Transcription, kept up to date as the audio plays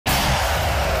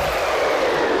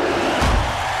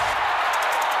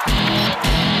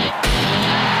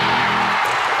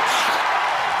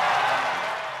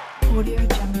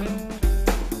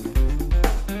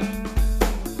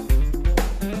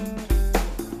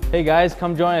Hey guys,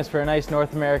 come join us for a nice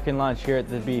North American lunch here at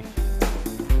the BEEF.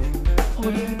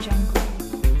 Audio Jungle.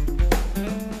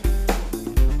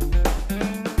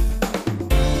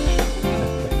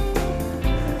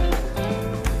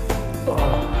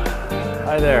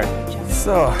 Hi there.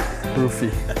 So, Rufi.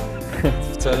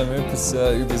 Erzählen wir etwas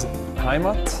über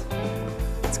Heimat,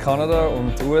 Kanada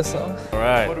und USA. All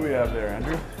right. What do we have there,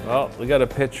 Andrew? Well, we got a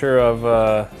picture of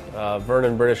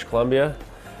Vernon, British Columbia,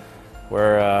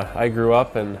 where I grew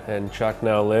up and Chuck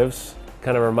now lives.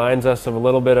 Kind of reminds us of a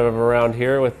little bit of around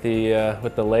here with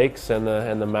the lakes and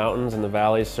the mountains and the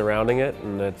valleys surrounding it,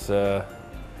 and it's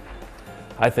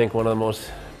I think one of the most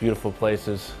beautiful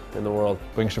places in the world.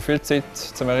 Bringst du viel Zeit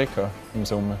zu Amerika im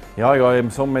Sommer? Ja, ich gehe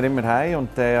im Sommer immer heim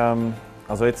und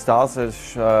also jetzt das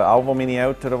ist auch, wo meine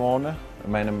Eltern wohnen. Ich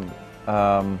meine, ich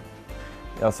habe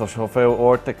also schon viele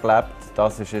Orte gelebt.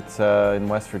 Das ist jetzt in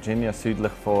West Virginia,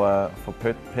 südlich von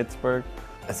Pittsburgh.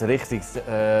 Ein richtiges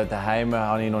Daheim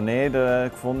habe ich noch nicht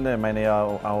gefunden. Ich meine, ich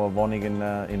habe auch eine Wohnung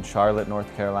in Charlotte, North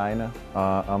Carolina,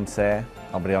 am See,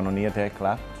 aber ich habe noch nie dort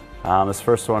gelebt. This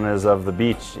first one is of the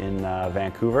beach in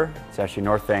Vancouver. It's actually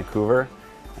North Vancouver,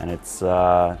 and it's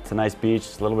a nice beach.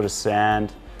 It's a little bit of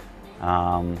sand.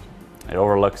 It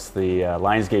overlooks the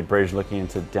Lionsgate Bridge, looking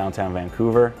into downtown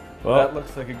Vancouver. Well, that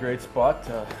looks like a great spot.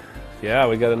 Yeah,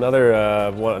 we got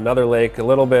another lake, a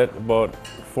little bit about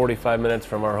 45 minutes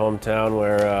from our hometown,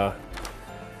 where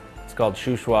it's called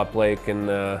Shuswap Lake, and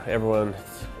everyone,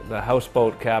 it's the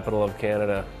houseboat capital of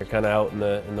Canada. You're kind of out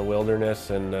in the wilderness,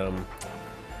 and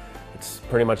it's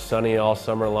pretty much sunny all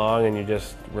summer long, and you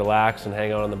just relax and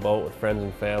hang out on the boat with friends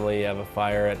and family. You have a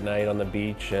fire at night on the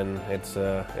beach, and it's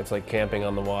like camping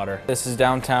on the water. This is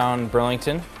downtown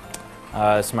Burlington.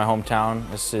 This is my hometown.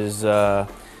 This is a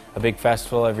big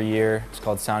festival every year. It's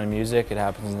called Sound and Music. It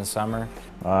happens in the summer.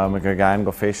 Wir gehen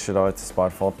gerne fischen, da jetzt ein paar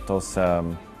Fotos.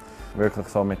 Wirklich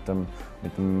so mit dem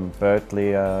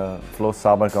Bötli Fluss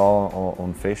runtergehen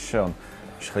und fischen. Und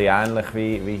es ist ein bisschen ähnlich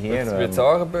wie hier. Wie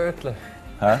Zarenbötli.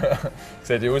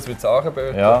 Sieht aus wie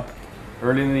Zarenbötli. Ja.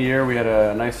 Early in the year, we had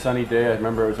a nice sunny day. I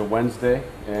remember it was a Wednesday,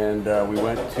 and we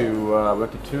went to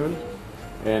Thun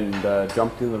and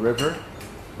jumped in the river.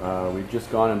 We'd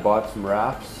just gone and bought some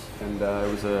rafts, and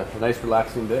it was a nice,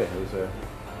 relaxing day.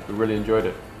 We really enjoyed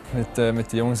it. Mit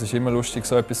den Jungs ist es immer lustig,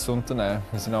 so etwas zu unternehmen.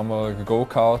 Wir sind einmal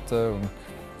Go-Karten und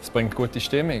es bringt gute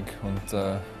Stimmung.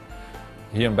 Und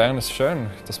hier in Bern ist es schön,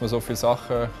 dass man so viele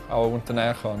Sachen auch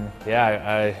unternehmen kann. Yeah,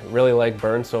 I really like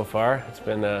Bern so far. It's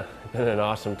been an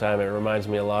awesome time. It reminds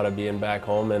me a lot of being back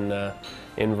home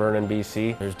in Vernon,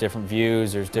 BC. There's different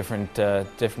views, there's different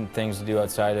things to do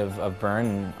outside of Bern,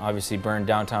 and obviously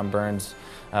downtown Bern's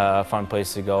a fun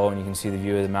place to go, and you can see the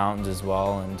view of the mountains as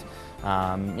well. And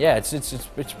yeah,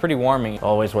 it's pretty warming.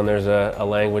 Always when there's a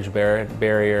language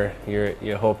barrier,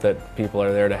 you hope that people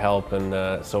are there to help, and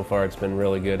so far it's been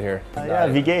really good here. Yeah,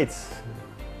 wie geht's?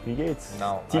 Wie geht's?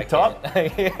 No, Tip top?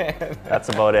 That's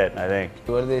about it, I think.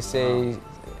 What do they say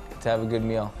to have a good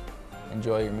meal?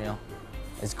 Enjoy your meal.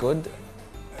 It's good?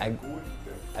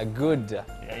 A good.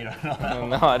 Yeah, you don't know.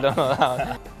 No, I don't know that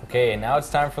one. Okay, now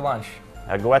it's time for lunch.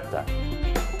 Aguetta.